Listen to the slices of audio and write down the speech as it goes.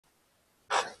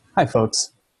Hi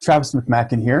folks, Travis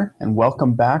McMacken here, and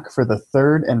welcome back for the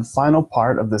third and final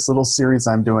part of this little series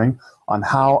I'm doing on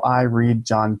how I read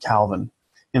John Calvin.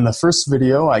 In the first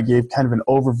video, I gave kind of an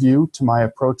overview to my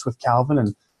approach with Calvin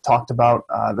and talked about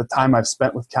the time I've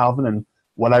spent with Calvin and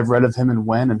what I've read of him and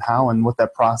when and how and what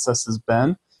that process has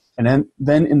been. And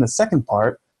then in the second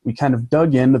part, we kind of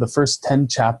dug into the first 10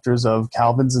 chapters of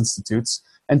Calvin's Institutes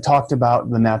and talked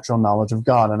about the natural knowledge of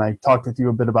God. And I talked with you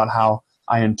a bit about how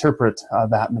I interpret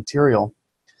that material.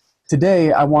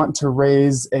 Today, I want to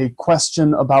raise a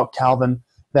question about Calvin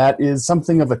that is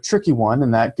something of a tricky one,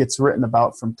 and that gets written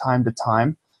about from time to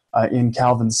time in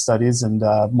Calvin's studies and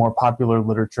more popular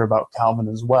literature about Calvin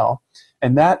as well.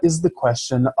 And that is the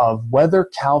question of whether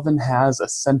Calvin has a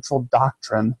central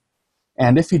doctrine,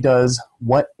 and if he does,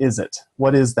 what is it?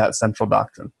 What is that central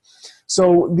doctrine?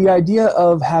 So the idea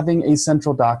of having a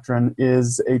central doctrine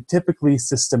is a typically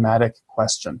systematic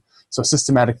question. So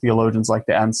systematic theologians like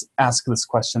to ask this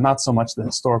question, not so much the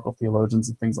historical theologians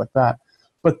and things like that.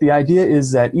 But the idea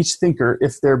is that each thinker,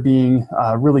 if they're being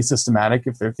really systematic,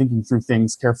 if they're thinking through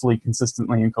things carefully,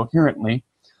 consistently, and coherently,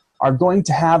 are going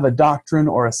to have a doctrine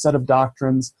or a set of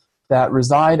doctrines that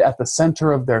reside at the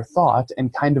center of their thought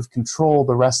and kind of control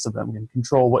the rest of them and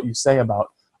control what you say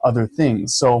about other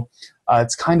things. So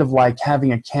it's kind of like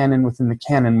having a canon within the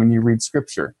canon when you read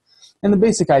Scripture. And the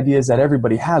basic idea is that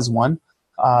everybody has one.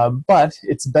 But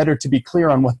it's better to be clear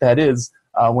on what that is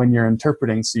when you're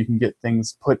interpreting so you can get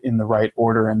things put in the right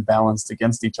order and balanced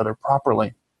against each other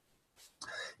properly.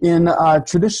 In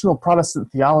traditional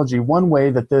Protestant theology, one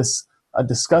way that this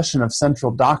discussion of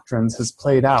central doctrines has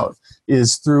played out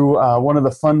is through one of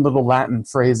the fun little Latin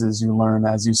phrases you learn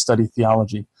as you study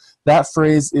theology. That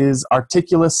phrase is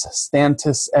articulus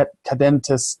stantis et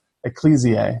cadentis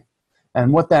ecclesiae.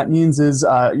 And what that means is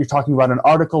you're talking about an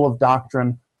article of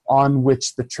doctrine on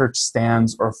which the church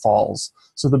stands or falls.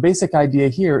 So the basic idea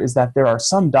here is that there are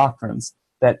some doctrines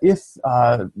that if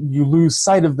you lose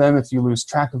sight of them, if you lose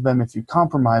track of them, if you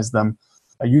compromise them,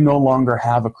 you no longer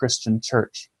have a Christian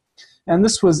church. And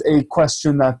this was a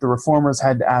question that the Reformers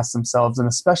had to ask themselves, and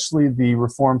especially the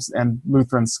Reformed and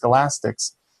Lutheran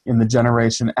scholastics in the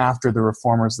generation after the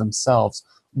Reformers themselves.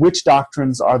 Which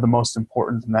doctrines are the most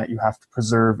important and that you have to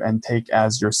preserve and take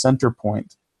as your center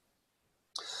point?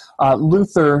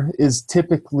 Luther is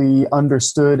typically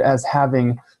understood as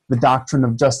having the doctrine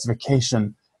of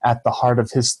justification at the heart of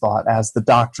his thought, as the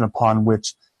doctrine upon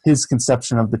which his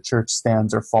conception of the church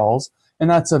stands or falls.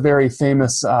 And that's a very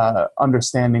famous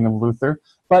understanding of Luther.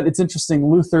 But it's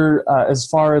interesting, Luther, as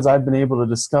far as I've been able to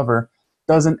discover,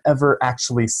 doesn't ever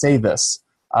actually say this.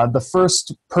 The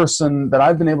first person that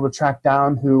I've been able to track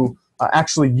down who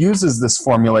actually uses this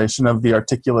formulation of the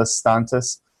articulus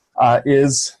stantis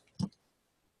is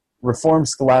Reformed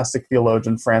scholastic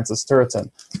theologian Francis Turretin.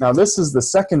 Now, this is the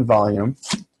second volume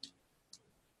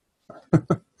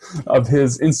of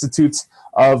his Institutes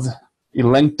of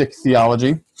Elenctic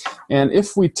Theology. And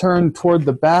if we turn toward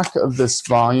the back of this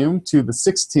volume to the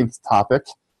 16th topic,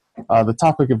 the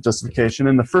topic of justification,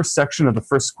 in the first section of the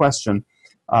first question,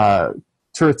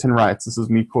 Turretin writes, this is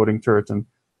me quoting Turretin,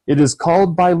 "It is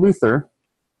called by Luther,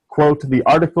 quote, the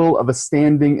article of a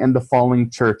standing and a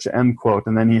falling church," end quote,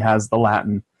 and then he has the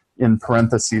Latin in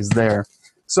parentheses there.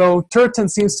 So Turretin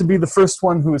seems to be the first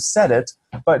one who has said it,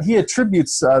 but he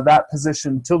attributes that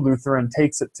position to Luther and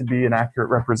takes it to be an accurate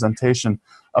representation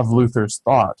of Luther's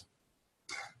thought.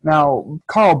 Now,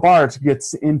 Karl Barth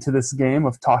gets into this game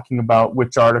of talking about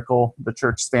which article the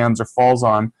church stands or falls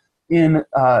on in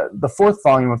the fourth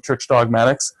volume of Church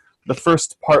Dogmatics, the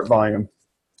first part volume.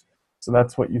 So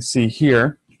that's what you see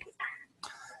here.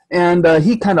 And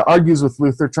he kind of argues with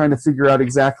Luther, trying to figure out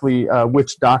exactly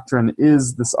which doctrine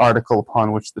is this article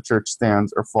upon which the church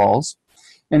stands or falls.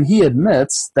 And he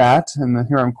admits that, and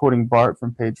here I'm quoting Barth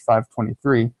from page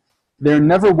 523, "There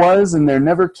never was and there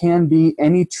never can be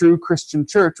any true Christian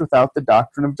church without the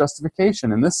doctrine of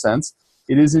justification. In this sense,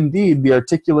 it is indeed the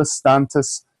articulus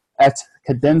stantis et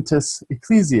cadentis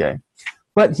ecclesiae."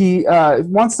 But he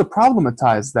wants to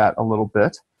problematize that a little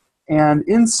bit, and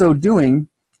in so doing,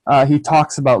 he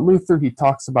talks about Luther, he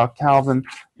talks about Calvin,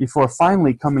 before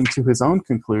finally coming to his own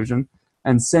conclusion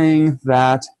and saying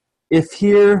that if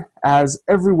here, as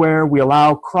everywhere, we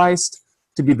allow Christ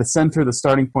to be the center, the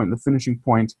starting point, the finishing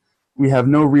point, we have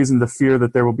no reason to fear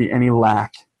that there will be any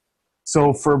lack.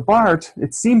 So for Barth,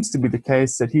 it seems to be the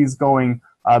case that he's going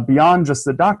beyond just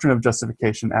the doctrine of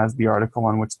justification as the article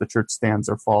on which the church stands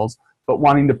or falls, but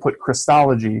wanting to put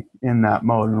Christology in that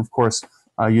mode. And of course,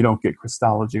 you don't get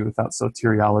Christology without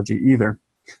soteriology either.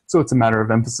 So it's a matter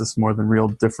of emphasis more than real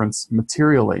difference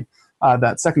materially.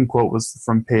 That second quote was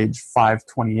from page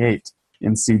 528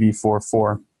 in CD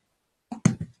 44.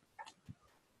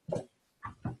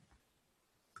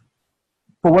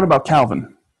 But what about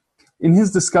Calvin? In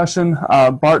his discussion,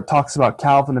 Barth talks about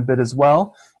Calvin a bit as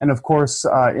well. And of course,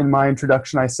 in my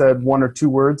introduction, I said one or two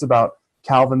words about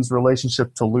Calvin's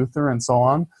relationship to Luther and so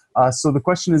on. So the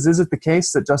question is it the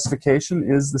case that justification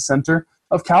is the center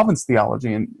of Calvin's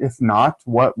theology? And if not,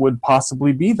 what would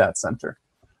possibly be that center?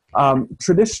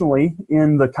 Traditionally,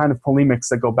 in the kind of polemics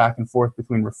that go back and forth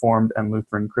between Reformed and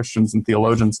Lutheran Christians and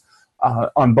theologians,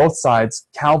 on both sides,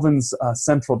 Calvin's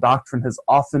central doctrine has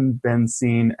often been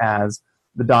seen as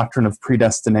the doctrine of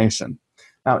predestination.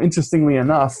 Now, interestingly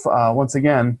enough, once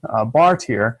again, Barth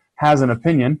here has an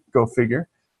opinion, go figure,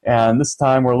 and this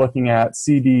time we're looking at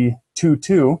CD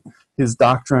 2.2, his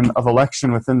doctrine of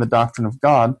election within the doctrine of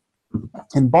God.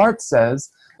 And Barth says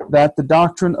that the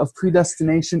doctrine of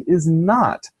predestination is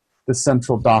not the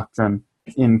central doctrine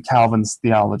in Calvin's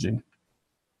theology.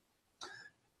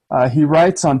 He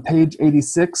writes on page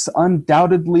 86,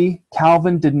 undoubtedly,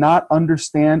 Calvin did not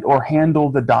understand or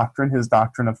handle the doctrine, his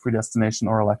doctrine of predestination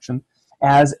or election,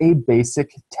 as a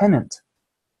basic tenet.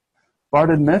 Barth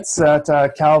admits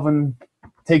that Calvin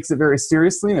takes it very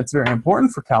seriously, and it's very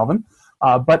important for Calvin,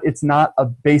 but it's not a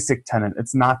basic tenet.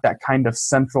 It's not that kind of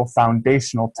central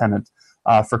foundational tenet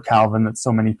for Calvin that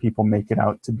so many people make it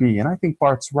out to be. And I think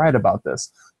Barth's right about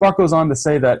this. Barth goes on to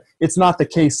say that it's not the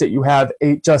case that you have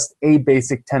just a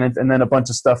basic tenet and then a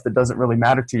bunch of stuff that doesn't really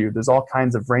matter to you. There's all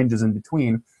kinds of ranges in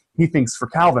between. He thinks for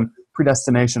Calvin,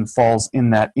 predestination falls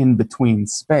in that in-between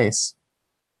space.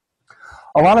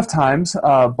 A lot of times,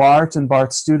 Barth and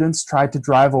Barth's students tried to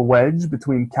drive a wedge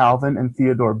between Calvin and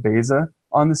Theodore Beza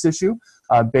on this issue.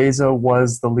 Beza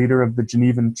was the leader of the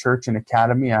Genevan Church and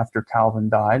Academy after Calvin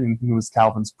died, and he was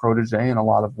Calvin's protege in a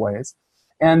lot of ways.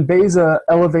 And Beza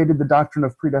elevated the doctrine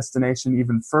of predestination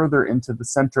even further into the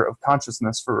center of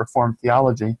consciousness for Reformed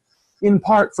theology, in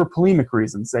part for polemic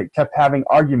reasons. They kept having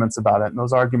arguments about it, and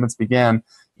those arguments began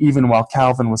even while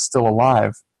Calvin was still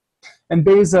alive. And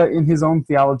Beza, in his own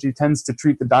theology, tends to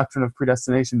treat the doctrine of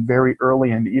predestination very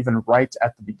early and even right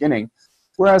at the beginning.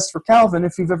 Whereas for Calvin,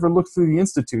 if you've ever looked through the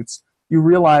Institutes, you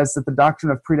realize that the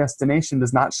doctrine of predestination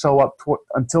does not show up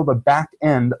until the back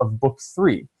end of Book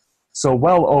 3. So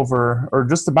well over, or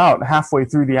just about halfway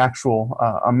through the actual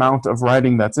amount of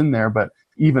writing that's in there, but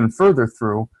even further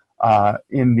through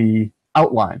in the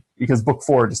outline, because Book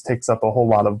 4 just takes up a whole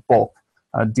lot of bulk,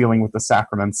 dealing with the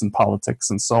sacraments and politics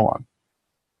and so on.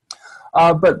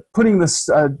 But putting this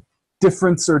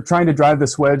difference, or trying to drive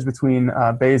this wedge between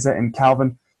Beza and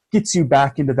Calvin, gets you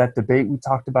back into that debate we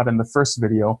talked about in the first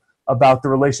video about the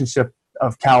relationship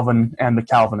of Calvin and the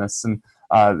Calvinists. And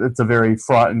it's a very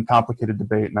fraught and complicated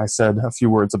debate, and I said a few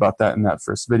words about that in that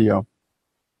first video.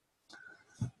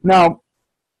 Now,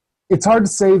 it's hard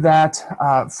to say that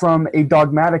from a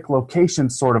dogmatic location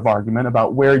sort of argument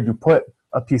about where you put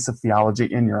a piece of theology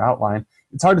in your outline,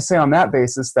 it's hard to say on that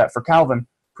basis that for Calvin,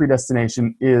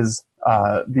 predestination is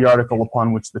the article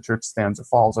upon which the church stands or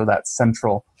falls, or that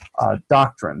central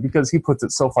doctrine, because he puts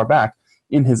it so far back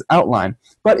in his outline.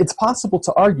 But it's possible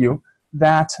to argue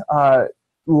that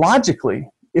logically,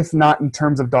 if not in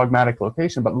terms of dogmatic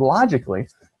location, but logically,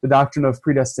 the doctrine of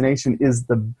predestination is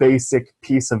the basic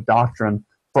piece of doctrine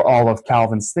for all of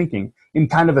Calvin's thinking. In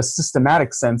kind of a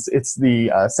systematic sense, it's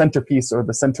the centerpiece or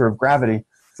the center of gravity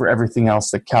for everything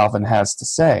else that Calvin has to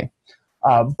say.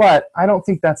 But I don't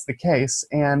think that's the case,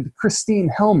 and Christine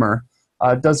Helmer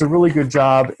does a really good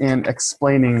job in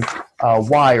explaining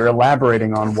why, or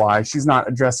elaborating on why. She's not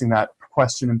addressing that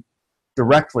question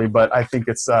directly, but I think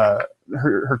it's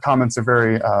her comments are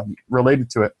very related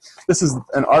to it. This is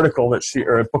an article that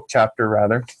or a book chapter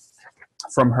rather,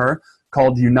 from her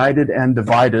called "United and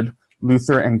Divided: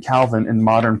 Luther and Calvin in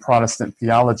Modern Protestant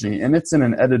Theology," and it's in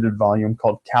an edited volume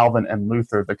called "Calvin and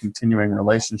Luther: The Continuing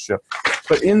Relationship."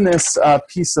 But in this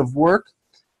piece of work,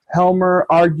 Helmer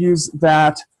argues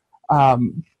that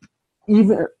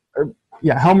Helmer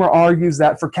argues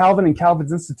that for Calvin and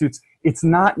Calvin's Institutes, it's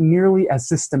not nearly as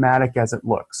systematic as it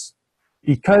looks,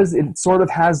 because it sort of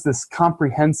has this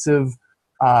comprehensive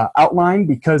outline,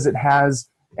 because it has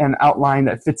an outline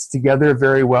that fits together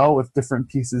very well with different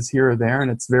pieces here or there,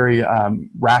 and it's very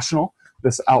rational,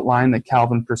 this outline that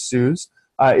Calvin pursues.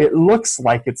 It looks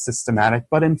like it's systematic,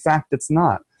 but in fact it's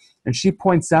not. And she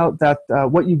points out that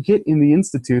what you get in the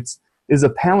Institutes is a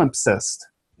palimpsest,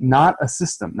 not a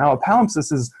system. Now, a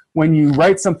palimpsest is when you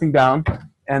write something down,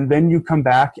 and then you come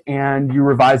back and you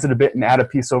revise it a bit and add a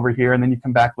piece over here, and then you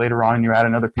come back later on and you add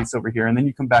another piece over here, and then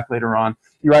you come back later on.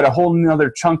 You write a whole nother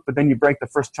chunk, but then you break the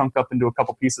first chunk up into a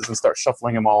couple pieces and start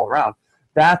shuffling them all around.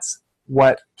 That's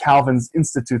what Calvin's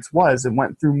Institutes was. It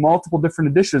went through multiple different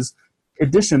editions,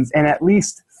 and at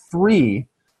least three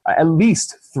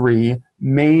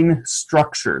main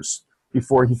structures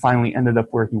before he finally ended up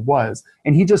where he was.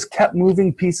 And he just kept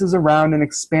moving pieces around and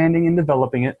expanding and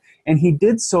developing it. And he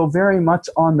did so very much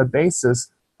on the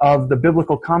basis of the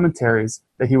biblical commentaries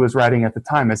that he was writing at the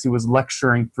time. As he was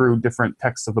lecturing through different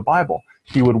texts of the Bible,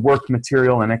 he would work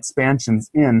material and expansions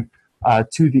in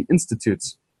to the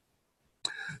Institutes.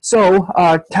 So,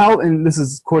 and this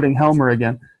is quoting Helmer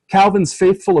again, Calvin's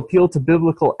faithful appeal to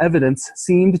biblical evidence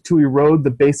seemed to erode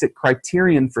the basic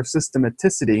criterion for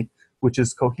systematicity, which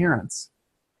is coherence.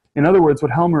 In other words,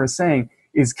 what Helmer is saying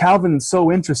is Calvin is so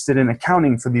interested in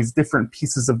accounting for these different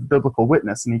pieces of biblical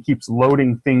witness, and he keeps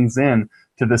loading things in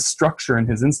to this structure in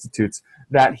his Institutes,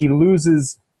 that he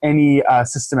loses any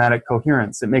systematic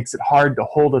coherence. It makes it hard to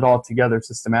hold it all together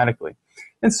systematically.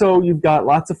 And so you've got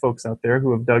lots of folks out there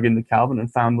who have dug into Calvin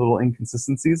and found little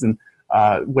inconsistencies and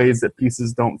ways that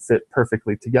pieces don't fit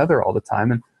perfectly together all the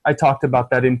time. And I talked about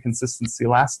that inconsistency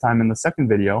last time in the second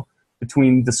video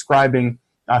between describing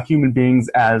human beings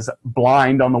as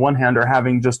blind on the one hand or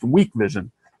having just weak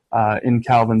vision in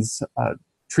Calvin's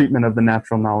treatment of the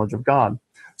natural knowledge of God.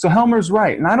 So Helmer's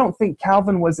right, and I don't think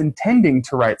Calvin was intending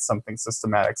to write something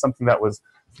systematic, something that was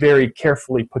very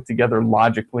carefully put together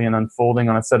logically and unfolding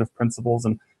on a set of principles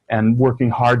and working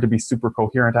hard to be super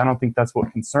coherent. I don't think that's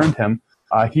what concerned him.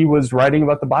 He was writing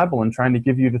about the Bible and trying to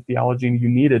give you the theology you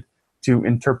needed to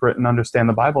interpret and understand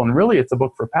the Bible. And really, it's a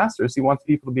book for pastors. He wants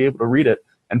people to be able to read it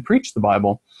and preach the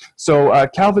Bible. So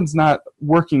Calvin's not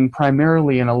working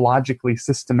primarily in a logically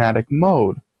systematic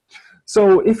mode.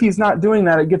 So if he's not doing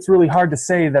that, it gets really hard to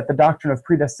say that the doctrine of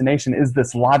predestination is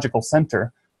this logical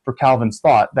center for Calvin's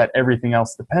thought that everything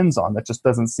else depends on. That just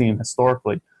doesn't seem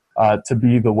historically to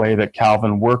be the way that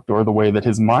Calvin worked or the way that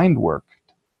his mind worked.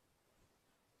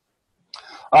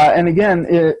 And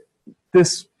again,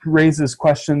 this raises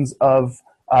questions of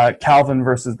Calvin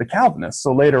versus the Calvinists.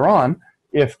 So later on,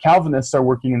 if Calvinists are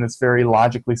working in this very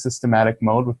logically systematic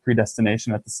mode with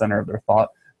predestination at the center of their thought,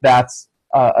 that's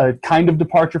a kind of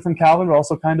departure from Calvin, but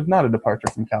also kind of not a departure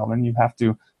from Calvin. You have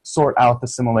to sort out the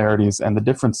similarities and the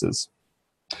differences.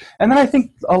 And then I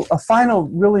think a final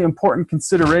really important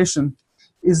consideration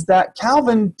is that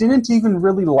Calvin didn't even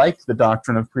really like the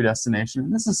doctrine of predestination.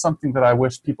 And this is something that I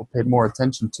wish people paid more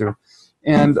attention to.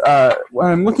 And what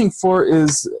I'm looking for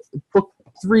is book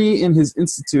 3 in his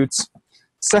Institutes,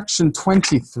 section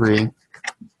 23.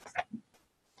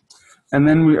 And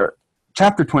then we are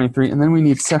chapter 23, and then we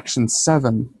need section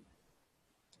 7.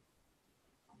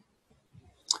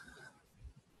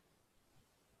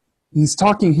 He's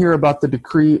talking here about the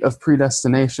decree of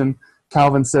predestination.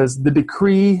 Calvin says, "The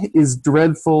decree is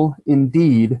dreadful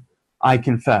indeed, I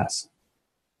confess."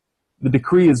 The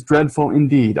decree is dreadful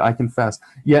indeed, I confess.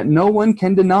 Yet no one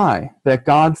can deny that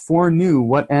God foreknew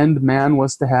what end man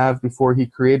was to have before he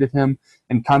created him,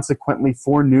 and consequently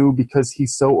foreknew because he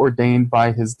so ordained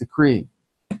by his decree.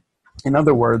 In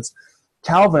other words,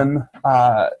 Calvin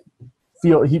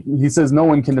he says no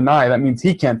one can deny. That means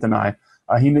he can't deny.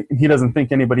 He doesn't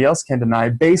think anybody else can deny,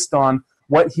 based on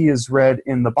what he has read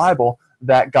in the Bible,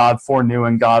 that God foreknew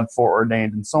and God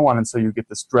foreordained and so on. And so you get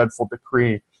this dreadful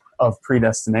decree of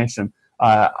predestination.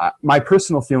 My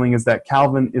personal feeling is that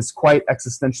Calvin is quite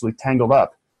existentially tangled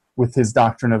up with his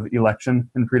doctrine of election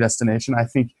and predestination. I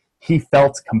think he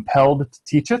felt compelled to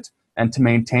teach it and to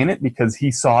maintain it because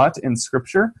he saw it in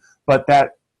Scripture, but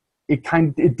that it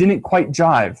didn't quite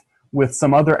jive with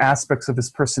some other aspects of his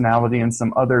personality and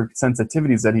some other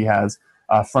sensitivities that he has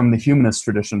from the humanist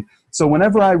tradition. So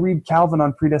whenever I read Calvin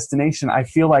on predestination, I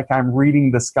feel like I'm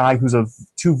reading this guy who's of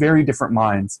two very different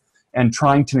minds and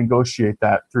trying to negotiate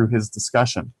that through his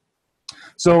discussion.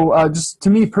 So just to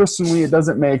me personally, it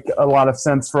doesn't make a lot of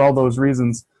sense for all those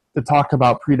reasons to talk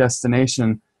about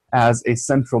predestination as a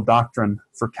central doctrine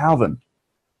for Calvin.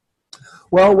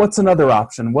 Well, what's another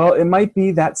option? Well, it might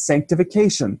be that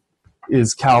sanctification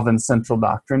is Calvin's central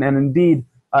doctrine, and indeed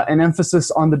an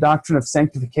emphasis on the doctrine of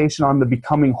sanctification, on the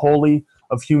becoming holy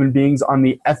of human beings, on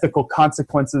the ethical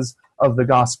consequences of the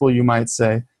gospel, you might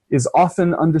say, is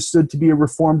often understood to be a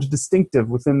Reformed distinctive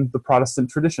within the Protestant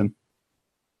tradition.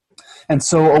 And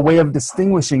so a way of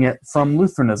distinguishing it from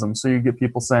Lutheranism. So you get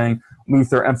people saying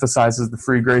Luther emphasizes the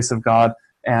free grace of God,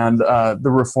 and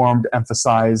the Reformed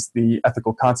emphasize the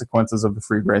ethical consequences of the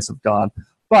free grace of God.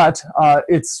 But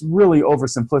it's really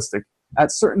oversimplistic.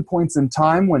 At certain points in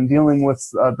time, when dealing with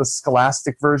the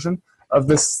scholastic version of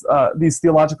these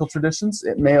theological traditions,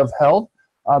 it may have held,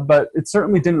 but it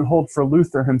certainly didn't hold for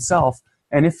Luther himself.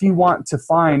 And if you want to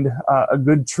find a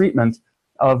good treatment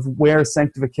of where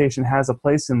sanctification has a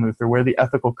place in Luther, where the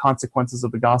ethical consequences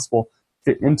of the gospel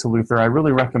fit into Luther, I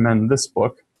really recommend this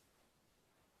book,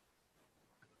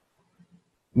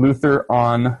 Luther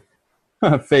on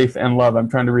Faith and Love. I'm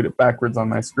trying to read it backwards on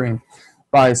my screen.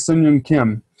 By Sun Young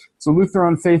Kim. So Luther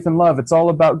on Faith and Love. It's all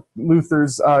about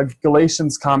Luther's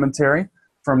Galatians commentary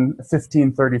from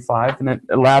 1535, and it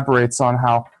elaborates on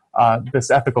how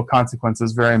this ethical consequence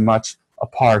is very much a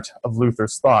part of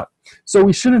Luther's thought. So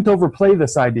we shouldn't overplay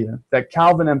this idea that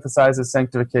Calvin emphasizes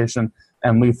sanctification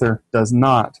and Luther does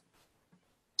not.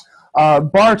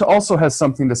 Barth also has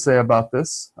something to say about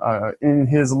this in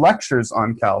his lectures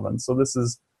on Calvin. So this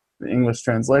is the English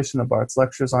translation of Barth's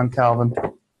lectures on Calvin.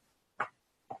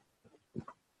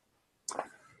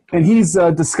 And he's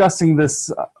discussing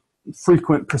this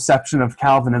frequent perception of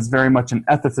Calvin as very much an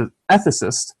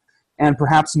ethicist, and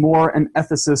perhaps more an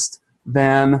ethicist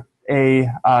than a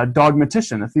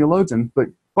dogmatician, a theologian. But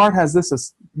Barth has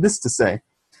this to say: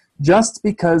 just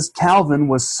because Calvin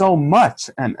was so much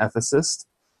an ethicist,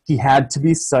 he had to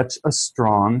be such a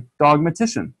strong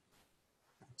dogmatician.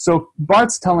 So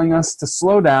Barth's telling us to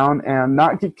slow down and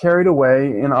not get carried away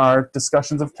in our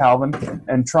discussions of Calvin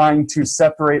and trying to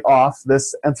separate off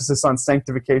this emphasis on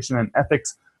sanctification and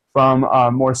ethics from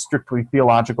more strictly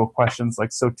theological questions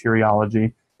like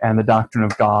soteriology and the doctrine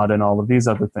of God and all of these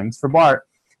other things. For Barth,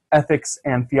 ethics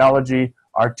and theology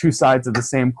are two sides of the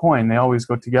same coin. They always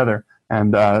go together,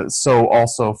 and so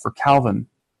also for Calvin.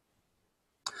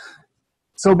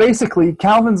 So basically,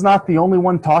 Calvin's not the only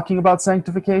one talking about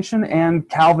sanctification, and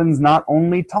Calvin's not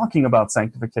only talking about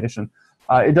sanctification.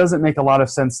 It doesn't make a lot of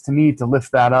sense to me to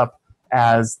lift that up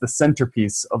as the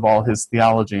centerpiece of all his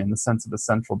theology in the sense of a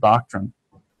central doctrine.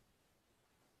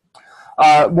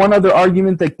 One other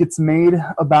argument that gets made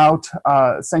about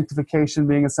sanctification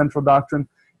being a central doctrine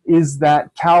is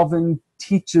that Calvin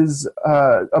teaches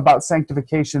about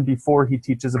sanctification before he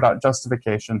teaches about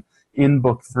justification in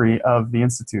Book 3 of the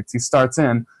Institutes. He starts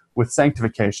in with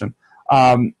sanctification.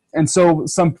 And so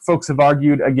some folks have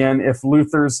argued, again, if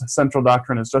Luther's central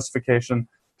doctrine is justification,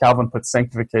 Calvin puts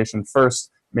sanctification first.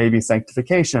 Maybe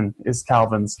sanctification is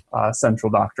Calvin's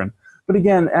central doctrine. But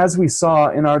again, as we saw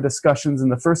in our discussions in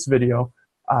the first video,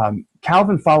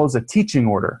 Calvin follows a teaching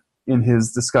order in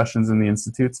his discussions in the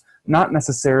Institutes, not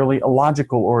necessarily a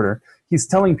logical order. He's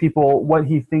telling people what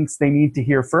he thinks they need to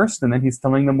hear first, and then he's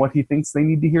telling them what he thinks they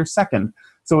need to hear second.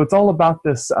 So it's all about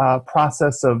this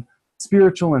process of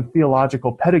spiritual and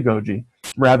theological pedagogy,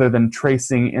 rather than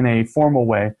tracing in a formal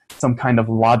way some kind of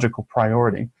logical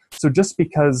priority. So just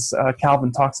because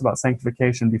Calvin talks about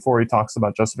sanctification before he talks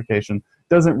about justification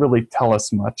doesn't really tell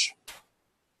us much.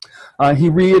 He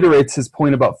reiterates his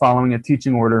point about following a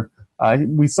teaching order.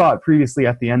 We saw it previously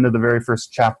at the end of the very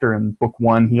first chapter in Book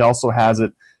 1. He also has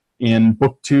it in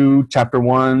Book 2, Chapter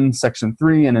 1, Section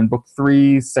 3, and in Book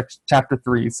 3, Chapter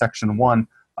 3, Section 1.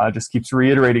 Just keeps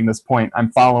reiterating this point: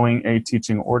 I'm following a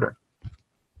teaching order.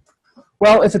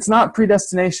 Well, if it's not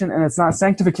predestination and it's not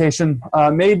sanctification,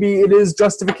 maybe it is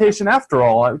justification after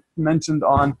all. I mentioned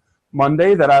on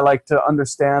Monday that I like to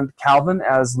understand Calvin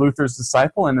as Luther's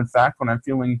disciple, and in fact, when I'm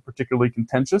feeling particularly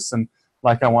contentious and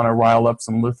like I want to rile up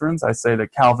some Lutherans, I say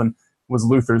that Calvin was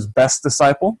Luther's best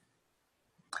disciple.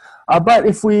 But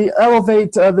if we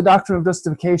elevate the doctrine of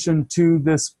justification to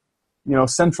this,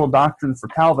 central doctrine for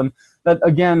Calvin, that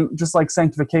again, just like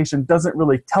sanctification, doesn't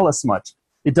really tell us much.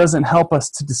 It doesn't help us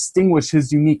to distinguish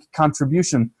his unique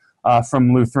contribution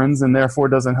from Lutherans, and therefore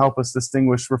doesn't help us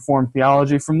distinguish Reformed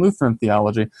theology from Lutheran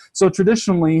theology. So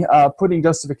traditionally, putting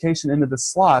justification into the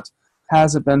slot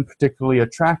hasn't been particularly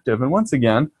attractive. And once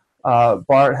again,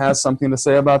 Barth has something to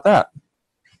say about that.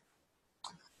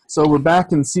 So we're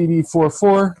back in CD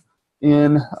 44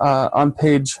 on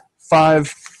page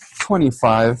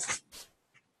 525.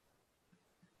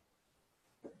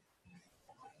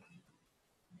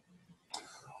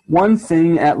 One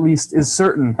thing at least is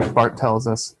certain, Barth tells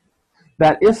us,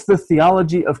 that if the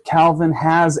theology of Calvin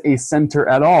has a center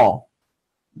at all,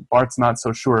 Barth's not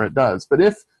so sure it does, but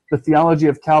if the theology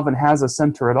of Calvin has a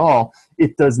center at all,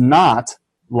 it does not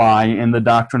lie in the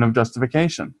doctrine of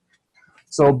justification.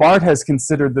 So Barth has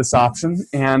considered this option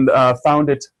and found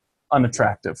it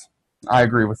unattractive. I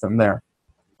agree with him there.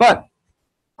 But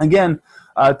again,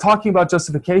 talking about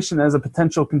justification as a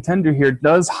potential contender here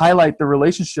does highlight the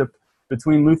relationship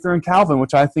between Luther and Calvin,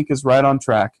 which I think is right on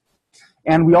track.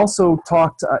 And we also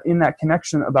talked in that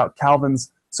connection about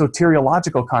Calvin's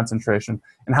soteriological concentration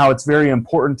and how it's very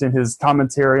important in his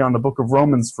commentary on the book of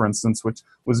Romans, for instance, which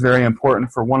was very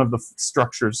important for one of the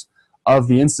structures of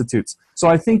the Institutes. So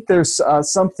I think there's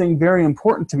something very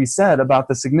important to be said about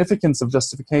the significance of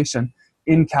justification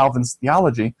in Calvin's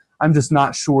theology. I'm just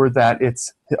not sure that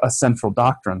it's a central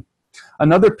doctrine.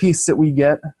 Another piece that we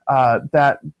get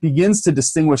that begins to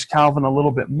distinguish Calvin a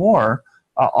little bit more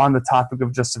on the topic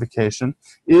of justification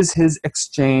is his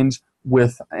exchange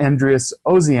with Andreas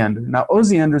Osiander. Now,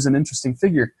 Osiander is an interesting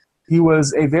figure. He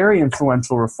was a very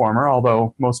influential reformer,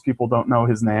 although most people don't know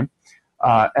his name,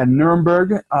 at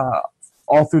Nuremberg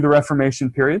all through the Reformation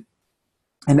period.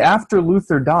 And after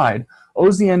Luther died,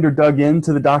 Osiander dug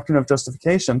into the doctrine of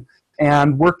justification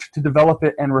and worked to develop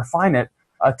it and refine it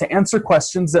to answer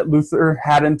questions that Luther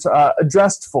hadn't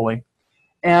addressed fully.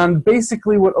 And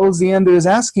basically what Osiander is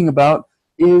asking about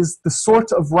is the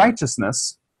sort of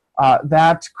righteousness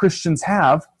that Christians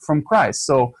have from Christ.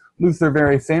 So Luther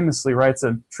very famously writes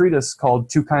a treatise called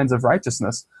Two Kinds of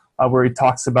Righteousness, where he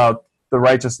talks about the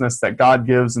righteousness that God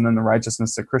gives and then the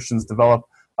righteousness that Christians develop.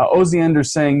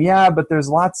 Osiander's saying, yeah, but there's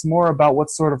lots more about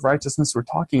what sort of righteousness we're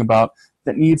talking about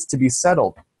that needs to be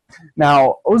settled.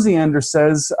 Now, Osiander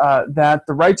says that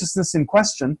the righteousness in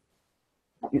question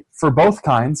for both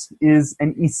kinds is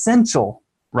an essential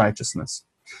righteousness.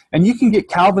 And you can get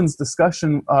Calvin's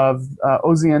discussion of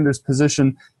Osiander's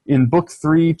position in Book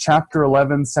 3, Chapter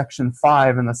 11, Section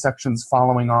 5, and the sections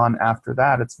following on after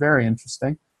that. It's very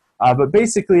interesting. But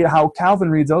basically how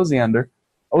Calvin reads Osiander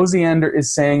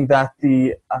is saying that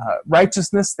the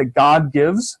righteousness that God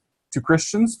gives to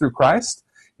Christians through Christ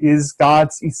is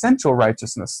God's essential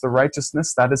righteousness, the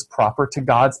righteousness that is proper to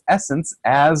God's essence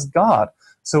as God.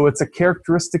 So it's a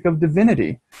characteristic of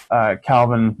divinity,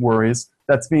 Calvin worries,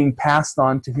 that's being passed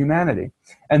on to humanity.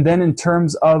 And then in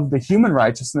terms of the human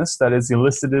righteousness that is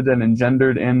elicited and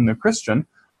engendered in the Christian,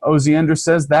 Osiander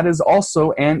says that is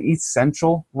also an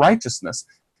essential righteousness.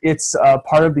 It's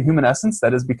part of the human essence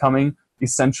that is becoming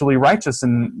essentially righteous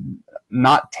and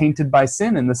not tainted by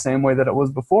sin in the same way that it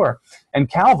was before. And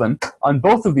Calvin, on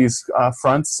both of these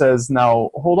fronts, says, now,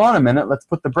 hold on a minute, let's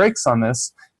put the brakes on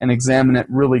this and examine it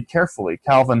really carefully.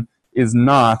 Calvin is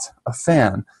not a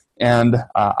fan. And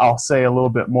I'll say a little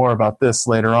bit more about this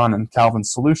later on in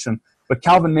Calvin's solution. But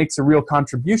Calvin makes a real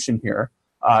contribution here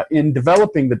in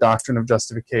developing the doctrine of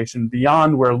justification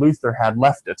beyond where Luther had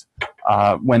left it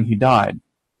when he died.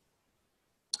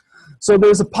 So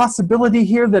there's a possibility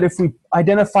here that if we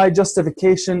identify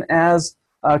justification as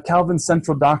Calvin's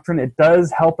central doctrine, it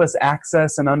does help us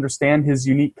access and understand his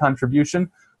unique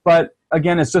contribution. But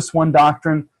again, it's just one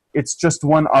doctrine. It's just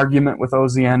one argument with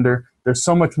Osiander. There's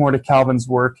so much more to Calvin's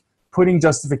work. Putting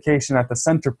justification at the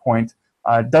center point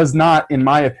does not, in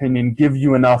my opinion, give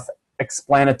you enough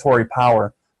explanatory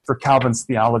power for Calvin's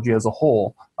theology as a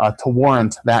whole to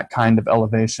warrant that kind of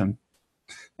elevation.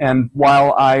 And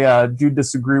while I do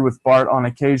disagree with Bart on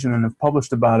occasion and have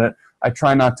published about it, I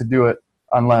try not to do it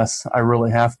unless I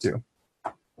really have to.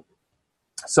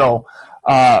 So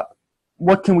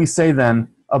what can we say then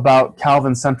about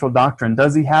Calvin's central doctrine?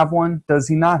 Does he have one? Does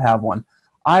he not have one?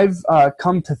 I've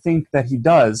come to think that he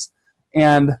does.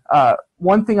 And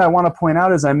one thing I want to point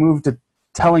out as I move to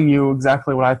telling you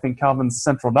exactly what I think Calvin's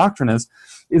central doctrine is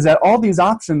that all these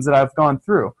options that I've gone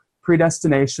through,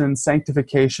 predestination,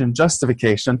 sanctification,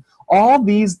 justification, all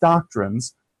these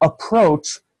doctrines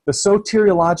approach the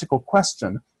soteriological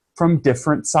question from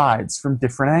different sides, from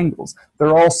different angles.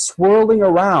 They're all swirling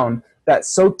around that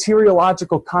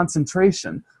soteriological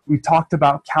concentration we talked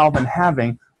about Calvin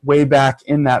having way back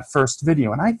in that first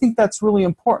video. And I think that's really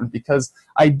important because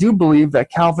I do believe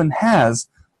that Calvin has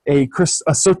a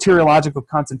soteriological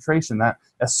concentration, that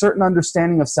a certain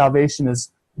understanding of salvation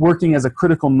is working as a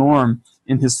critical norm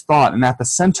in his thought and at the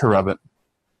center of it.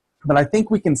 But I think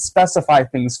we can specify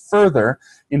things further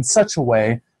in such a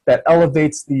way that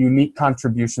elevates the unique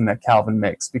contribution that Calvin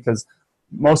makes, because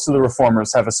most of the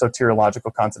reformers have a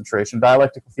soteriological concentration.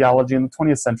 Dialectical theology in the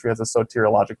 20th century has a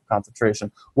soteriological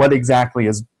concentration. What exactly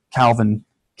is Calvin's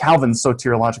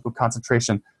soteriological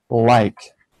concentration like?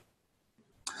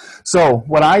 So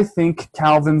what I think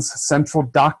Calvin's central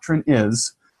doctrine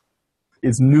is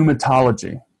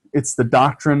pneumatology. It's the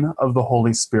doctrine of the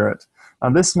Holy Spirit.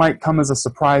 Now, this might come as a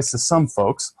surprise to some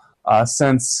folks,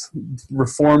 since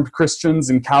Reformed Christians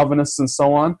and Calvinists and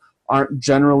so on aren't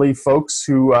generally folks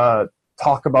who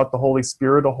talk about the Holy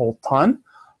Spirit a whole ton,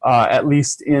 at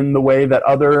least in the way that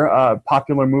other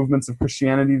popular movements of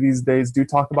Christianity these days do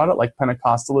talk about it, like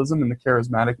Pentecostalism and the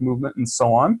charismatic movement and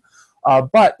so on.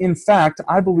 But in fact,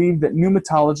 I believe that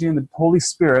pneumatology and the Holy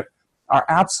Spirit are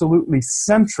absolutely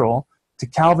central to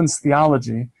Calvin's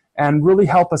theology and really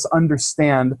help us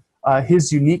understand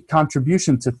his unique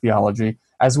contribution to theology,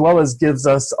 as well as gives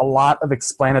us a lot of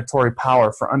explanatory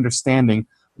power for understanding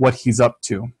what he's up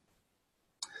to.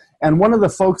 And one of the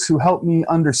folks who helped me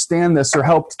understand this, or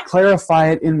helped clarify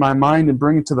it in my mind and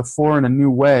bring it to the fore in a new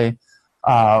way,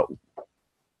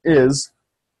 is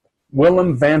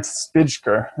Willem van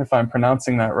Spijker, if I'm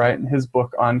pronouncing that right, in his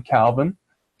book on Calvin,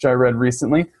 which I read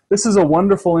recently. This is a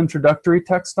wonderful introductory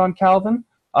text on Calvin.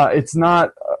 It's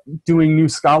not doing new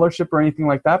scholarship or anything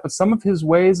like that, but some of his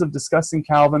ways of discussing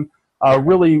Calvin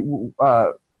really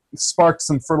sparked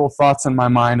some fertile thoughts in my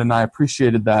mind, and I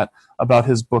appreciated that about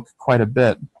his book quite a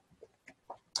bit.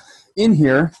 In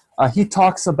here, he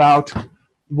talks about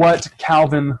what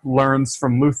Calvin learns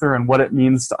from Luther and what it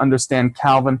means to understand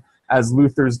Calvin as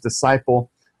Luther's disciple.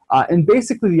 And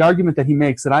basically the argument that he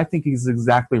makes, that I think is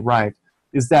exactly right,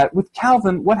 is that with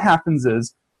Calvin, what happens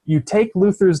is you take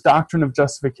Luther's doctrine of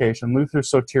justification,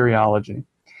 Luther's soteriology,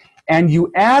 and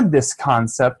you add this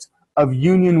concept of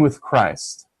union with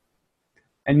Christ.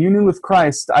 And union with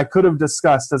Christ I could have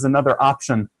discussed as another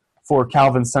option for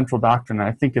Calvin's central doctrine, and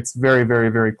I think it's very, very,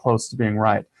 very close to being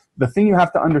right. The thing you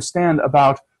have to understand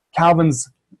about Calvin's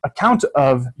account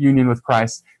of union with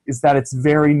Christ is that it's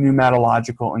very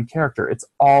pneumatological in character. It's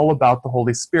all about the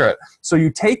Holy Spirit. So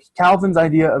you take Calvin's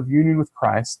idea of union with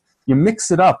Christ, you mix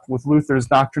it up with Luther's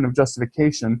doctrine of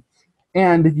justification,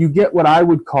 and you get what I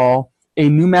would call a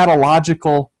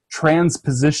pneumatological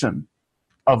transposition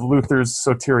of Luther's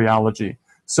soteriology.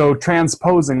 So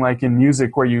transposing, like in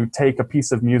music, where you take a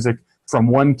piece of music from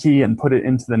one key and put it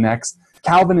into the next,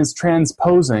 Calvin is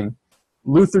transposing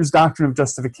Luther's doctrine of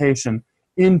justification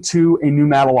into a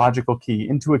pneumatological key,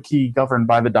 into a key governed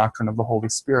by the doctrine of the Holy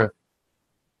Spirit.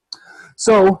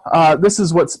 So this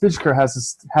is what Spijker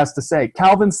has to say.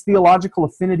 Calvin's theological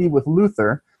affinity with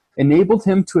Luther enabled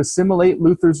him to assimilate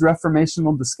Luther's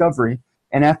reformational discovery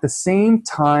and at the same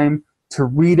time to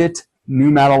read it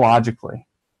pneumatologically.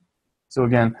 So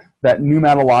again, that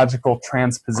pneumatological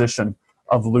transposition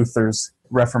of Luther's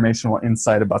reformational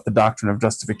insight about the doctrine of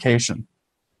justification.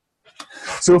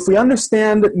 So if we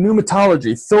understand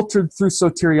pneumatology filtered through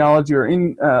soteriology or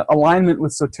in alignment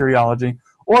with soteriology,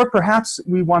 or perhaps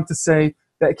we want to say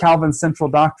that Calvin's central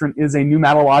doctrine is a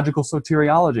pneumatological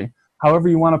soteriology. However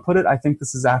you want to put it, I think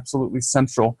this is absolutely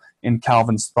central in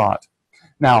Calvin's thought.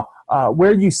 Now,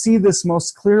 where you see this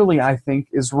most clearly, I think,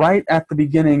 is right at the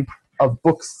beginning of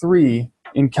Book 3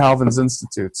 in Calvin's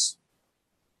Institutes.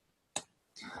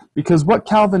 Because what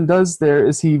Calvin does there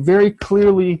is he very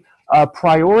clearly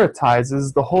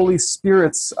prioritizes the Holy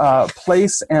Spirit's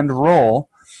place and role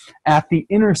at the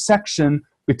intersection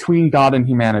between God and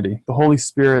humanity. The Holy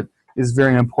Spirit is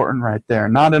very important right there,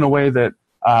 not in a way that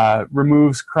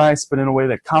removes Christ, but in a way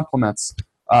that complements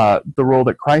the role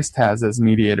that Christ has as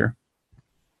mediator.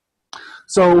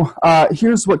 So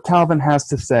here's what Calvin has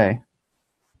to say.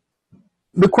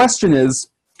 The question is,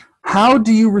 how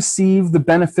do you receive the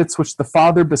benefits which the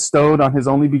Father bestowed on his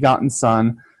only begotten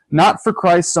Son, not for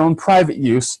Christ's own private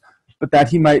use, but that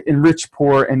he might enrich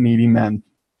poor and needy men?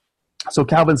 So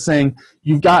Calvin's saying,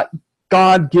 you've got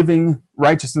God giving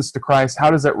righteousness to Christ.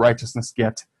 How does that righteousness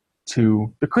get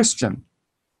to the Christian?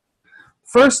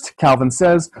 First, Calvin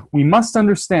says, we must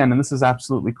understand, and this is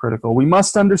absolutely critical, we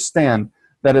must understand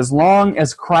that as long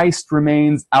as Christ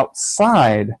remains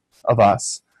outside of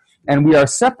us, and we are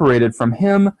separated from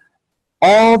him,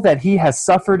 all that he has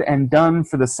suffered and done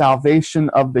for the salvation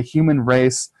of the human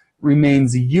race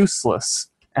remains useless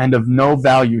and of no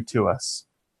value to us.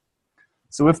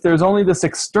 So if there's only this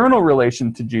external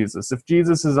relation to Jesus, if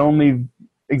Jesus is only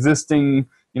existing,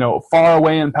 far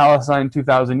away in Palestine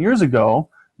 2,000 years ago,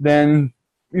 then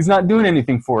he's not doing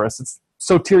anything for us. It's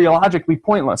soteriologically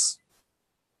pointless.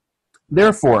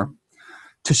 Therefore,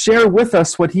 to share with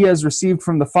us what he has received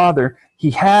from the Father, he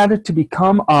had to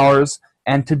become ours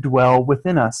and to dwell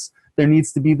within us. There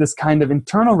needs to be this kind of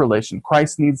internal relation.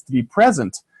 Christ needs to be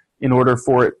present in order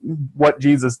for what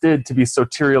Jesus did to be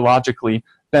soteriologically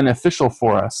beneficial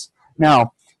for us.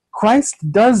 Now,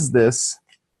 Christ does this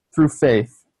through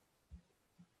faith.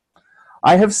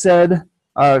 I have said,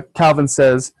 Calvin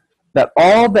says, that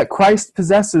all that Christ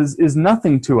possesses is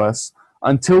nothing to us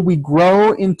until we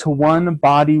grow into one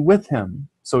body with him.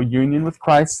 So union with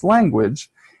Christ's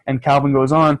language. And Calvin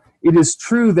goes on, it is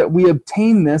true that we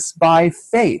obtain this by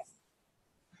faith.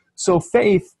 So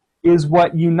faith is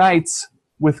what unites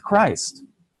with Christ.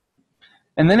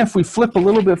 And then if we flip a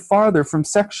little bit farther from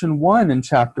section 1 in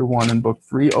chapter 1 in book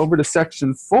 3 over to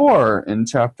section 4 in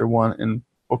chapter 1 in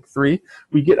book 3,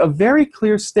 we get a very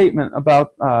clear statement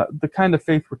about the kind of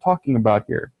faith we're talking about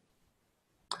here.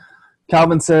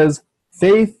 Calvin says,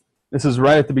 faith, this is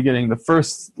right at the beginning, the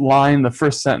first line, the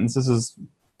first sentence, this is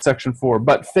section 4,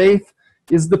 but faith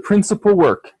is the principal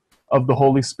work of the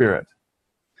Holy Spirit.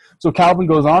 So Calvin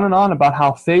goes on and on about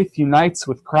how faith unites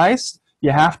with Christ.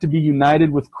 You have to be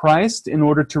united with Christ in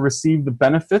order to receive the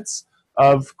benefits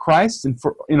of Christ and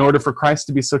in order for Christ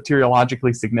to be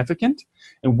soteriologically significant.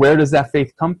 And where does that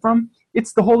faith come from?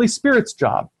 It's the Holy Spirit's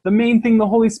job. The main thing the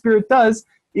Holy Spirit does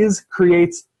is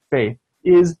creates faith.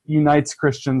 unites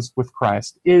Christians with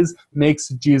Christ, makes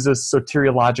Jesus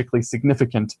soteriologically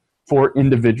significant for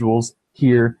individuals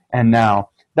here and now.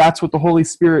 That's what the Holy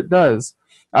Spirit does.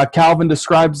 Calvin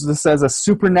describes this as a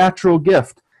supernatural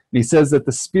gift. And he says that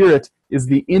the Spirit is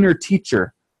the inner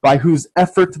teacher by whose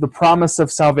effort the promise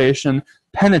of salvation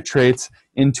penetrates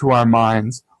into our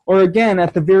minds. Or again,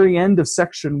 at the very end of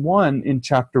section 1 in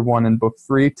chapter 1 in book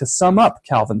 3, to sum up,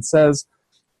 Calvin says,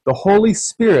 the Holy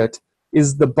Spirit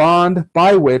is the bond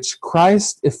by which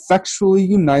Christ effectually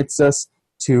unites us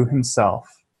to himself.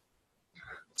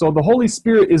 So the Holy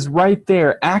Spirit is right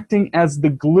there, acting as the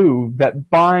glue that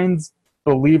binds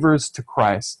believers to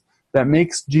Christ, that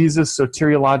makes Jesus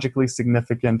soteriologically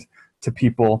significant to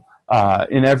people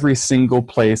in every single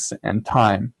place and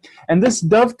time. And this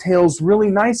dovetails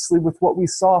really nicely with what we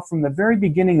saw from the very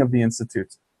beginning of the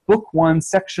Institutes. Book 1,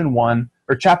 section 1,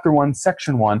 or chapter 1,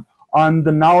 section 1, on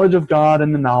the knowledge of God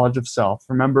and the knowledge of self.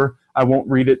 Remember, I won't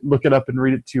read it, look it up and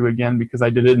read it to you again because I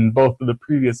did it in both of the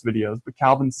previous videos. But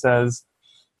Calvin says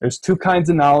there's two kinds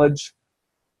of knowledge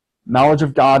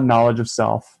of God, knowledge of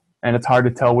self. And it's hard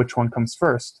to tell which one comes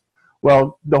first.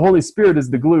 Well, the Holy Spirit is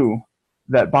the glue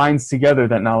that binds together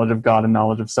that knowledge of God and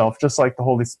knowledge of self, just like the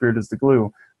Holy Spirit is the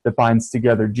glue that binds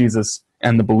together Jesus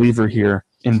and the believer here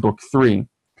in Book 3.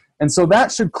 And so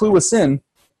that should clue us in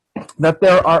that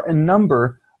there are a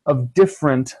number of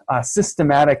different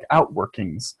systematic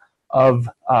outworkings of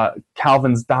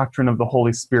Calvin's doctrine of the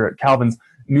Holy Spirit, Calvin's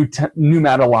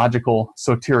pneumatological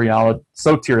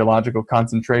soteriological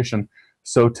concentration,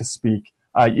 so to speak.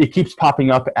 It keeps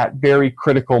popping up at very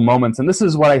critical moments. And this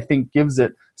is what I think gives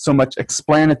it so much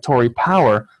explanatory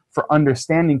power for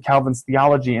understanding Calvin's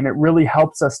theology. And it really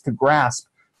helps us to grasp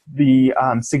the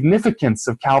significance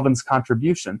of Calvin's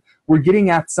contribution. We're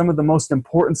getting at some of the most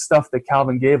important stuff that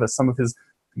Calvin gave us, some of his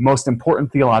most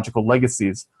important theological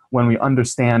legacies, when we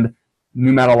understand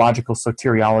pneumatological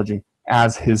soteriology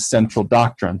as his central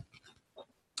doctrine.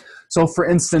 So, for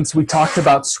instance, we talked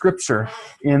about Scripture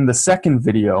in the second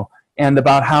video, and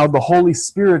about how the Holy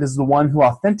Spirit is the one who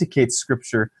authenticates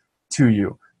Scripture to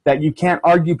you. That you can't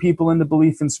argue people into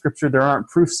belief in Scripture. There aren't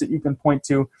proofs that you can point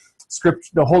to.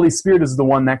 The Holy Spirit is the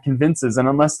one that convinces. And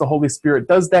unless the Holy Spirit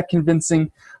does that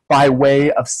convincing by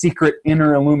way of secret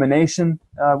inner illumination,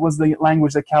 was the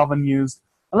language that Calvin used.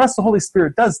 Unless the Holy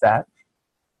Spirit does that,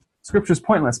 Scripture is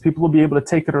pointless. People will be able to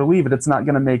take it or leave it. It's not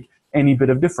going to make any bit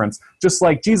of difference. Just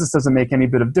like Jesus doesn't make any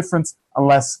bit of difference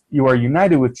unless you are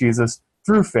united with Jesus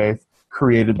through faith,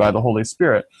 created by the Holy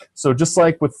Spirit. So just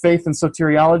like with faith and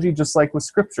soteriology, just like with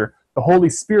Scripture, the Holy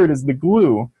Spirit is the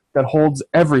glue that holds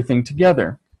everything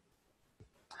together.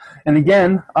 And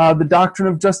again, the doctrine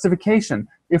of justification.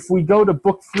 If we go to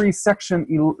Book 3,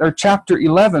 chapter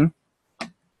 11,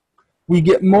 we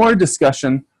get more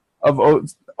discussion of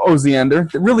Osiander.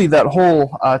 Really, that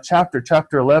whole chapter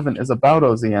 11, is about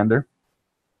Osiander.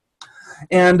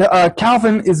 And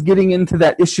Calvin is getting into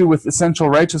that issue with essential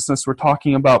righteousness we're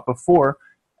talking about before.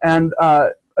 And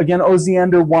again,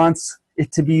 Osiander wants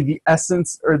it to be the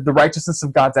essence, or the righteousness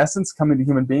of God's essence coming to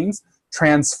human beings,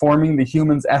 transforming the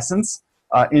human's essence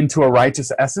into a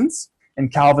righteous essence.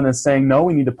 And Calvin is saying, no,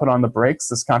 we need to put on the brakes.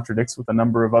 This contradicts with a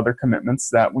number of other commitments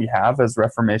that we have as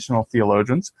reformational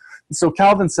theologians. And so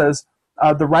Calvin says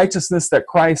the righteousness that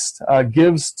Christ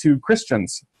gives to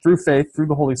Christians through faith, through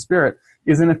the Holy Spirit,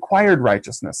 is an acquired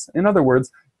righteousness. In other words,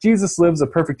 Jesus lives a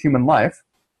perfect human life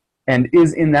and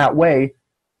is in that way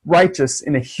righteous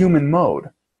in a human mode.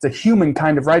 It's a human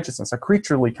kind of righteousness, a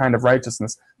creaturely kind of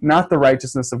righteousness, not the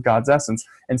righteousness of God's essence.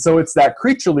 And so it's that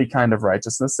creaturely kind of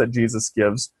righteousness that Jesus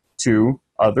gives to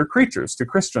other creatures, to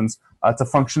Christians, to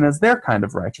function as their kind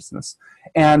of righteousness.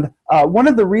 And one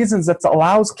of the reasons that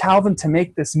allows Calvin to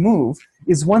make this move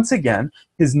is, once again,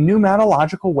 his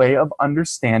pneumatological way of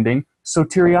understanding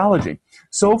soteriology.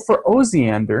 So for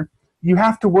Osiander, you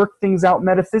have to work things out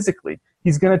metaphysically.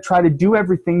 He's going to try to do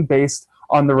everything based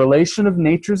on the relation of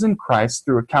natures in Christ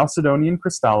through a Chalcedonian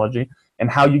Christology, and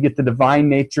how you get the divine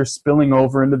nature spilling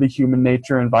over into the human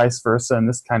nature and vice versa, and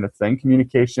this kind of thing,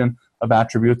 communication of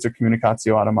attributes, or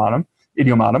communicatio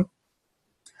idiomatum.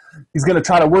 He's going to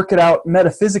try to work it out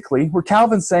metaphysically, where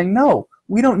Calvin's saying, no,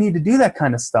 we don't need to do that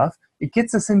kind of stuff. It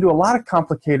gets us into a lot of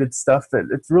complicated stuff that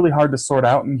it's really hard to sort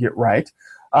out and get right.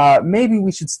 Maybe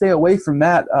we should stay away from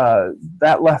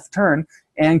that left turn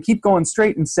and keep going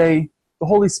straight and say the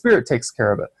Holy Spirit takes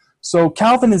care of it. So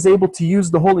Calvin is able to use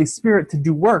the Holy Spirit to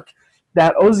do work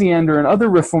that Osiander and other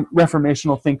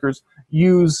reformational thinkers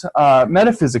use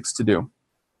metaphysics to do.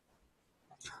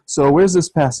 So where's this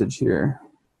passage here?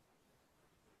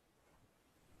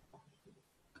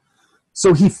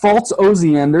 So he faults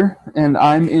Osiander, and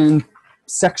I'm in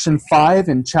section 5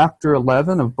 in chapter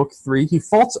 11 of book 3, he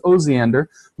faults Osiander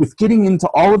with getting into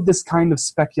all of this kind of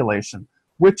speculation,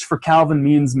 which for Calvin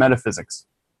means metaphysics,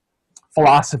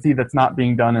 philosophy that's not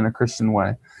being done in a Christian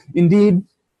way. Indeed,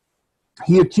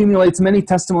 he accumulates many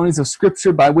testimonies of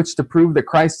Scripture by which to prove that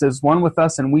Christ is one with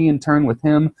us and we in turn with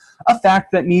him, a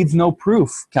fact that needs no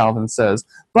proof, Calvin says.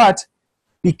 But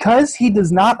because he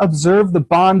does not observe the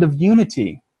bond of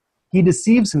unity, he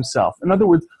deceives himself. In other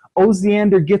words,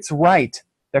 Osiander gets right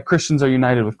that Christians are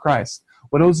united with Christ.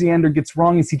 What Osiander gets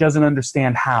wrong is he doesn't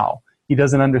understand how. He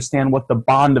doesn't understand what the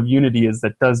bond of unity is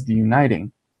that does the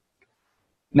uniting.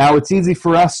 Now, it's easy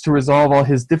for us to resolve all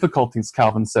his difficulties,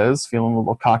 Calvin says, feeling a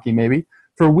little cocky maybe,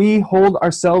 for we hold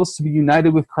ourselves to be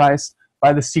united with Christ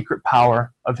by the secret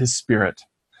power of his Spirit.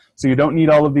 So you don't need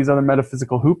all of these other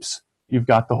metaphysical hoops. You've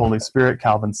got the Holy Spirit,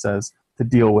 Calvin says, to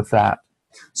deal with that.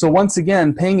 So once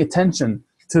again, paying attention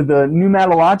to the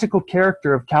pneumatological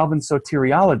character of Calvin's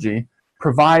soteriology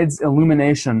provides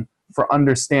illumination for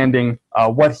understanding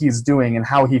what he's doing and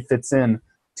how he fits in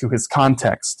to his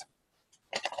context.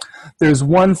 There's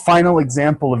one final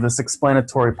example of this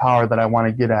explanatory power that I want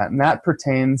to get at, and that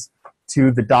pertains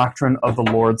to the doctrine of the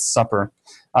Lord's Supper.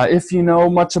 If you know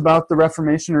much about the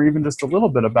Reformation, or even just a little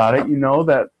bit about it, you know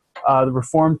that the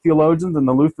Reformed theologians and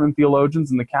the Lutheran theologians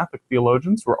and the Catholic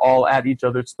theologians were all at each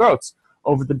other's throats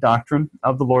over the doctrine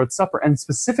of the Lord's Supper, and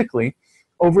specifically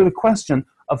over the question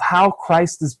of how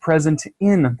Christ is present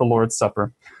in the Lord's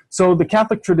Supper. So the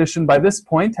Catholic tradition by this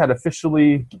point had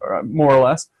officially, more or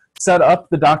less, set up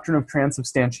the doctrine of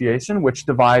transubstantiation, which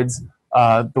divides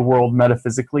the world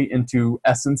metaphysically into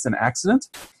essence and accident,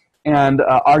 and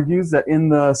argues that in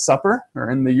the supper,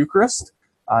 or in the Eucharist,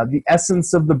 the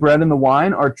essence of the bread and the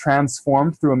wine are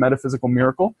transformed through a metaphysical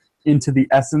miracle into the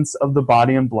essence of the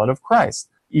body and blood of Christ,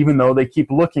 even though they keep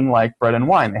looking like bread and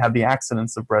wine. They have the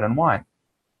accidents of bread and wine.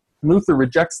 Luther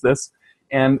rejects this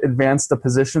and advanced a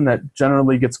position that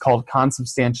generally gets called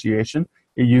consubstantiation.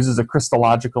 It uses a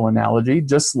Christological analogy.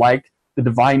 Just like the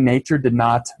divine nature did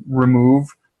not remove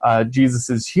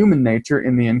Jesus' human nature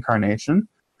in the incarnation,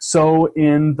 so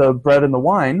in the bread and the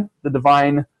wine, the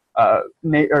divine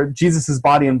or Jesus'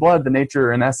 body and blood, the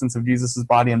nature and essence of Jesus'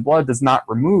 body and blood does not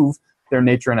remove their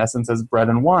nature and essence as bread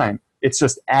and wine. It's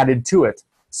just added to it,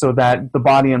 so that the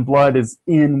body and blood is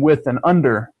in, with, and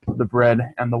under the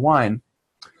bread and the wine.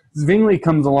 Zwingli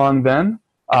comes along then,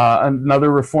 another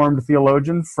Reformed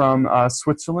theologian from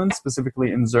Switzerland,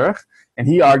 specifically in Zurich, and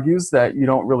he argues that you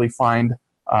don't really find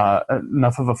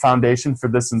enough of a foundation for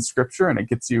this in Scripture, and it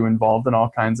gets you involved in all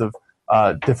kinds of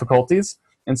difficulties.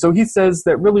 And so he says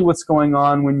that really what's going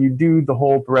on when you do the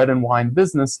whole bread and wine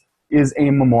business is a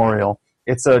memorial.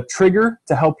 It's a trigger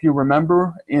to help you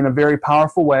remember in a very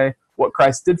powerful way what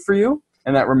Christ did for you,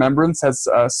 and that remembrance has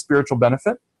a spiritual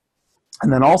benefit.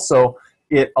 And then also,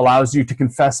 it allows you to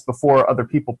confess before other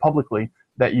people publicly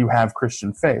that you have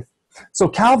Christian faith. So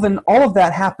Calvin, all of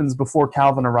that happens before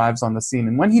Calvin arrives on the scene.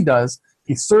 And when he does,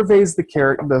 he surveys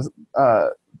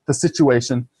the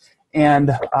situation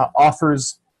and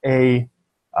offers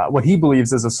what he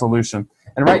believes is a solution.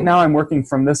 And right now I'm working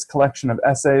from this collection of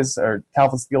essays, or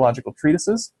Calvin's theological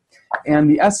treatises. And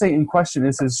the essay in question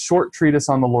is his short treatise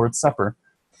on the Lord's Supper.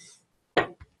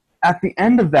 At the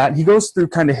end of that, he goes through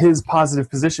kind of his positive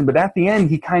position, but at the end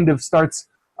he kind of starts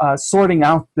sorting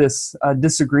out this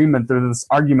disagreement or this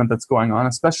argument that's going on,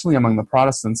 especially among the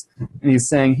Protestants. And he's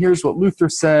saying, here's what Luther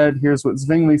said, here's what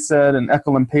Zwingli said, and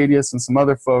Ecolampadius and some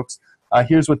other folks.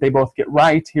 Here's what they both get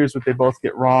right, here's what they both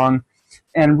get wrong.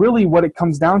 And really what it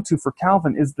comes down to for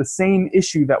Calvin is the same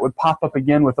issue that would pop up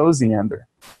again with Osiander.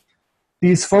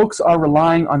 These folks are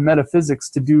relying on metaphysics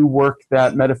to do work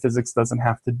that metaphysics doesn't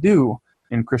have to do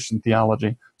in Christian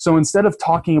theology. So instead of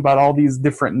talking about all these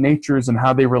different natures and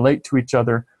how they relate to each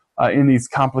other in these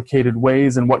complicated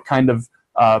ways and what kind of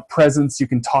presence you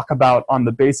can talk about on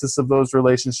the basis of those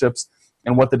relationships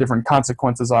and what the different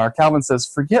consequences are, Calvin says,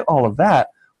 forget all of that.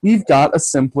 We've got a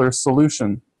simpler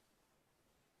solution.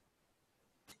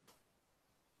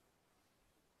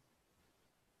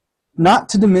 Not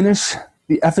to diminish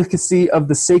the efficacy of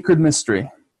the sacred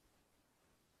mystery,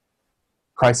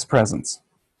 Christ's presence,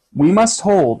 we must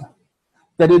hold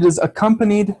that it is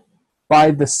accompanied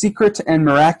by the secret and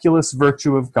miraculous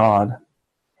virtue of God,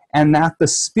 and that the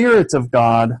Spirit of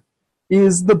God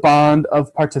is the bond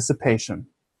of participation,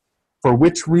 for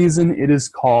which reason it is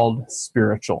called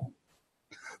spiritual.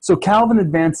 So Calvin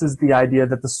advances the idea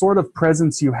that the sort of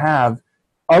presence you have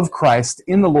of Christ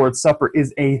in the Lord's Supper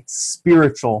is a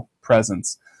spiritual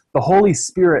presence. The Holy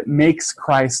Spirit makes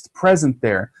Christ present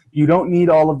there. You don't need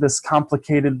all of this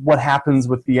complicated what happens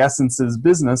with the essences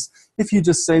business if you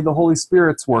just say the Holy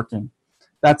Spirit's working.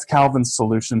 That's Calvin's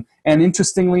solution. And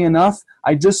interestingly enough,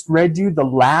 I just read you the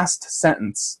last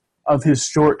sentence of his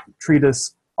short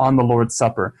treatise on the Lord's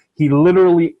Supper. He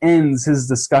literally ends his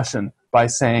discussion by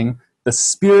saying, the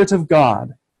Spirit of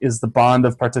God is the bond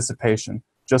of participation.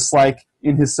 Just like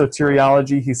in his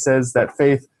soteriology, he says that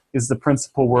faith is the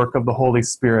principal work of the Holy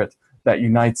Spirit that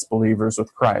unites believers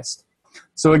with Christ.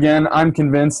 So again, I'm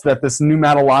convinced that this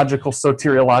pneumatological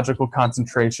soteriological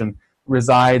concentration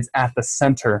resides at the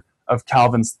center of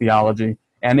Calvin's theology,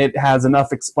 and it has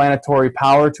enough explanatory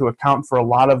power to account for a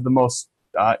lot of the most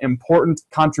important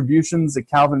contributions that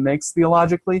Calvin makes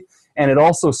theologically, and it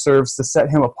also serves to set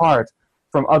him apart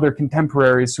from other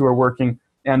contemporaries who are working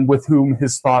and with whom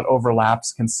his thought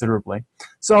overlaps considerably.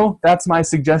 So that's my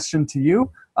suggestion to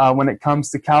you when it comes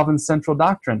to Calvin's central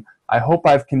doctrine. I hope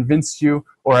I've convinced you,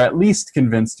 or at least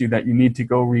convinced you, that you need to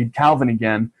go read Calvin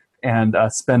again and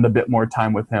spend a bit more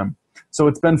time with him. So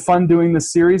it's been fun doing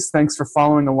this series. Thanks for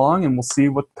following along, and we'll see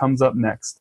what comes up next.